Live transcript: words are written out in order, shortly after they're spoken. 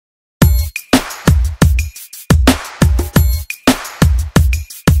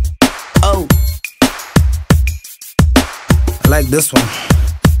this one.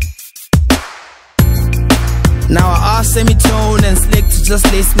 Now I asked Semitone and Slick to just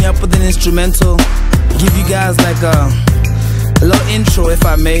lace me up with an instrumental. Give you guys like a little intro, if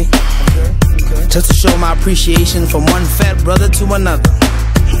I may. Okay. Just to show my appreciation from one fat brother to another.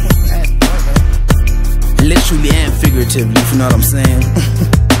 Literally and figuratively, if you know what I'm saying.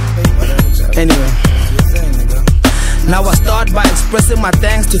 Anyway. Now I start by expressing my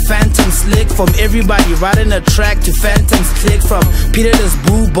thanks to Phantom Slick. From everybody riding a track to Phantom's Click. From Peter this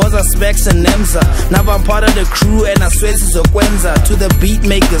Boo, Boza Specs and Nemza. Now I'm part of the crew and I swear this is a Kwenza. To the beat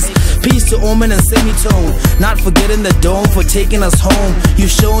makers, peace to Omen and Semitone. Not forgetting the Dome for taking us home.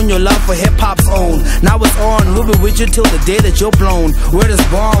 You've shown your love for hip-hop's own. Now it's on, we'll be with you till the day that you're blown. Word is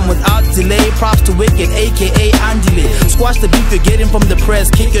born without delay. Props to Wicked, aka Andile. Squash the beef you're getting from the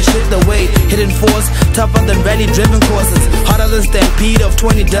press. Kick your shit away. Hidden force, tougher than rally-driven courses. Harder than stampede of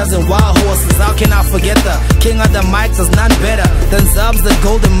 20 dozen wild horses. How can I forget the king of the mics? There's none better than Zubs, the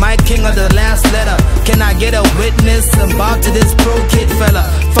golden mic, king of the last letter. Can I get a witness? I'm about to this pro kid fella.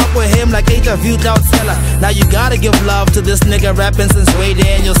 Fuck with him like HHP cloud seller. Now you gotta give love to this nigga rapping since way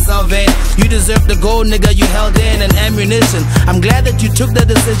there in yourself, and you deserve the gold, nigga. You held in an ammunition. I'm glad that you took the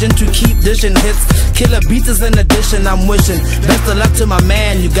decision to keep dishing hits. Killer beats is an addition. I'm wishing best of luck to my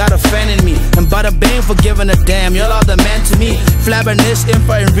man. You got a fan in me, and bada bang for giving a damn. Y'all are the man to me. Flabbernish,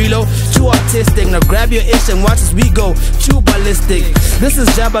 info and reload. Too artistic. Now grab your ish and watch as we go. Too ballistic. This is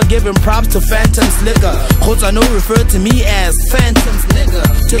Jabba giving props to Phantom Slicker. Coach I know referred to me as Phantom's nigga.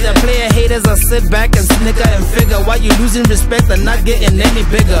 To the player haters, I sit back and snicker and figure why you losing respect and not getting any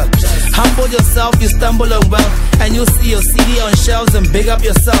bigger. Humble yourself, you stumble on wealth, and you'll see your CD on shelves and big up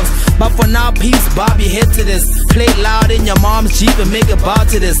yourselves. But for now, peace, Bobby, hit to this. Play it loud in your mom's Jeep and make a bow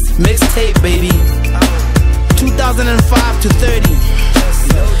to this mixtape, baby. 2005 to 30.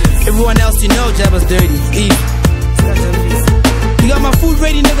 Everyone else you know, Jabba's dirty. Eve. You got my food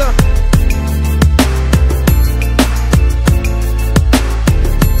ready, nigga?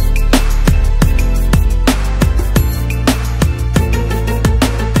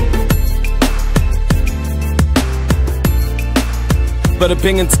 Bada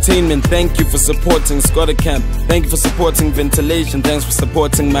Bing Entertainment, thank you for supporting Squatter Camp. Thank you for supporting Ventilation. Thanks for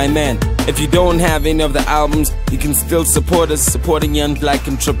supporting my man. If you don't have any of the albums, you can still support us, supporting young black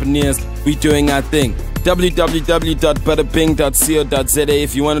entrepreneurs. We doing our thing. www.badabing.co.za.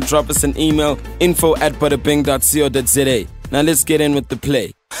 If you want to drop us an email, info@badabing.co.za. Now let's get in with the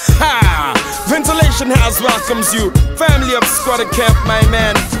play. Ha! Ventilation House welcomes you. Family of Squatter Camp, my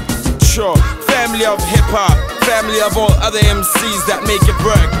man. Sure. Family of hip-hop, family of all other MCs that make it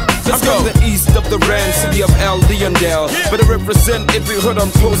work. I'm from the east of the Rand, city of El Leondale, but I represent every hood on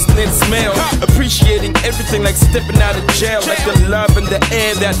Post-Nits Mail. Appreciating everything like stepping out of jail, like the love in the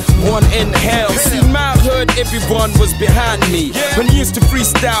air that one inhales. See, my hood, everyone was behind me when I used to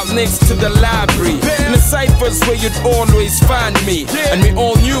freestyle next to the library. In the ciphers where you'd always find me, and we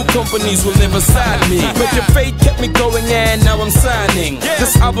all knew companies will never sign me. But your fate kept me going and now I'm signing.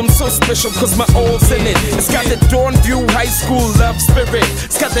 This album's so special cause my all's in it. It's got that Dawnview High School love spirit.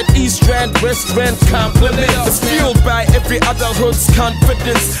 It's got that East Rand, West Rand compliment. It's fueled by every other hood's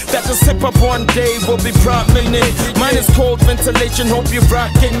confidence that this hip-hop one day will be prominent. Mine is called Ventilation, hope you're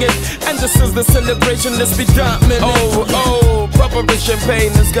rocking it. And this is the celebration, let's be dominant. Oh, pop up the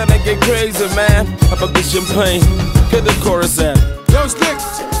champagne, it's gonna get crazy, man. Pop up the champagne, get the chorus out. Yo, Slick,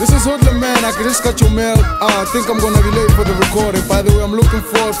 this is Hoodlum, man. I just got your mail. I think I'm gonna be late for the recording. By the way, I'm looking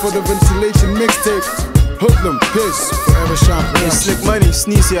forward for the Ventilation mixtape. Hoodlum, peace, forever shine. Hey, Slick Money,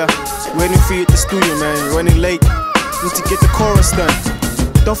 Sneeze here. Waiting for you at the studio, man. You're running late. Need to get the chorus done.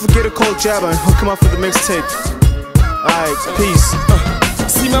 Don't forget to call Jabba and hook him up for the mixtape. Alright, peace.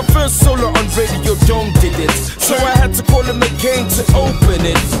 See, my first solo on Radio Dome did it, so I had to call him again to open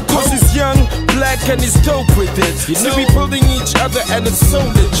it. Cause he's young, black and he's dope with it. See, we building each other and it's so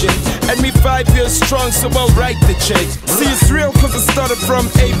legit. And we 5 years strong, so I'll write the check. See, it's real cause it started from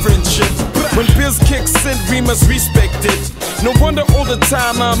a friendship. When Bills kicks in, we must respect it. No wonder all the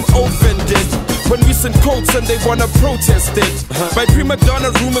time I'm offended when we send quotes and they wanna protest it. By prima donna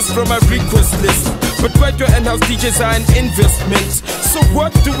rumors from my request list. But radio and house DJs are an investment. So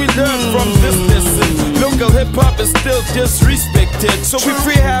what do we learn from this lesson? Local hip-hop is still disrespected. So if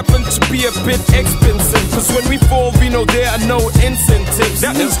we happen to be a bit expensive, cause when we fall we know there are no incentives.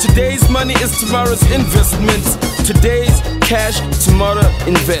 That means today's money is tomorrow's investment. Today's cash, tomorrow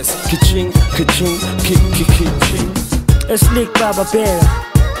invest. Ka-ching, ka-ching, ka-ching. Slick Baba Pera.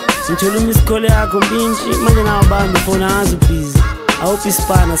 Ngithola imiskole yakho mbinji manje nawo bambi phone angazi busy. I hope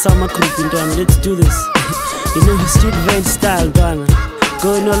ispana sama group ntwana, let's do this. You know street vent style ntwana.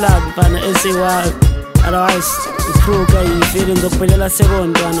 Going all out ntwana, SAY. otherwise i-crew kayifile ngizokuphelela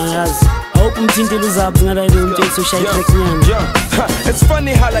sekontwana yazi awuphi umthintile uzaphi ngalayo umthetho ushaya itrack nyana. It's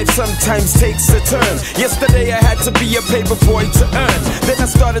funny how life sometimes takes a turn. Yesterday I had to be a paper boy to earn. Then I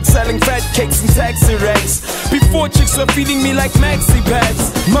started selling fat cakes and taxi rags. Before chicks were feeding me like maxi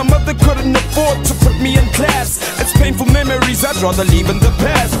pads. My mother couldn't afford to put me in class. It's painful memories I'd rather leave in the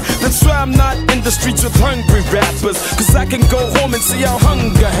past. That's why I'm not in the streets with hungry rappers, cause I can go home and see how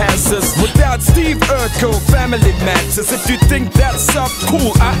hunger has us. Without Steve Urkel, family matters. If you think that's up,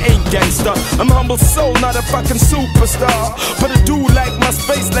 cool, I ain't gangster. I'm humble soul, not a fucking superstar, but I do like my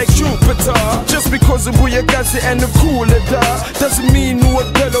space like Jupiter. Just because of Buyakazi and the cooler doesn't mean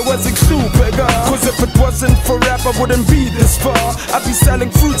Nuapella was included. Cause if it wasn't for rap I wouldn't be this far. I'd be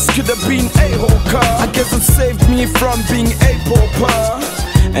selling fruits, could have been a whole car. I guess it saved me from being a pauper,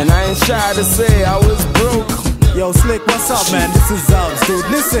 and I ain't shy to say I was broke. Yo, Slick, what's up, man? This is Zubs, dude.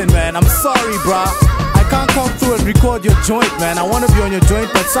 Listen, man, I'm sorry, brah. I can't come through and record your joint, man. I wanna be on your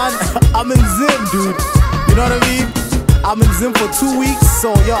joint, but son, I'm in Zim, dude. You know what I mean? I'm in Zim for 2 weeks,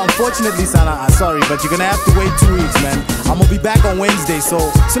 so yo, unfortunately, son, I'm sorry, but you're gonna have to wait 2 weeks, man. I'm gonna be back on Wednesday,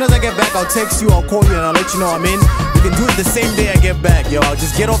 so as soon as I get back, I'll text you, I'll call you, and I'll let you know I'm in. We can do it the same day I get back, yo. I'll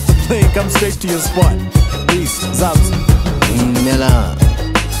just get off the plane, come straight to your spot. Peace, Zubs. Mela.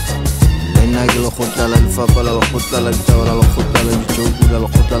 Lena ke le khotla la lefapha la khotla la ditaba la khotla la ditjoko la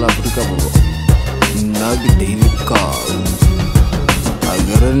khotla la Afrika Borwa. Nna ke daily cow. A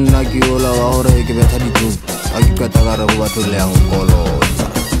gere nna ke ola wa hore ke betha ditjoko. A ke kata ka re go batho le yang kolota.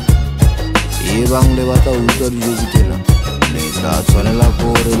 E bang le batla utlwa ditjoko tsena. Le tla tshwanela go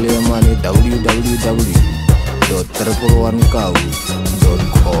re le mane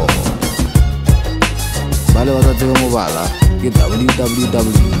www.111cow.com. Ba le batla tsebe mobala ke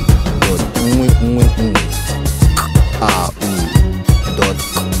www.111cow.com.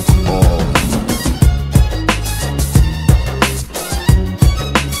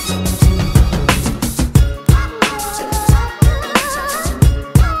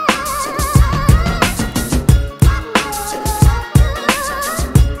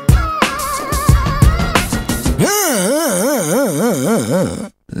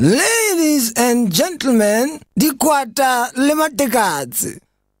 Ladies and gentlemen, Dikwata Lematekatsi.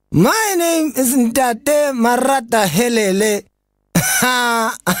 My name is Ntate Marata Helele.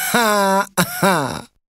 Ha ha ha.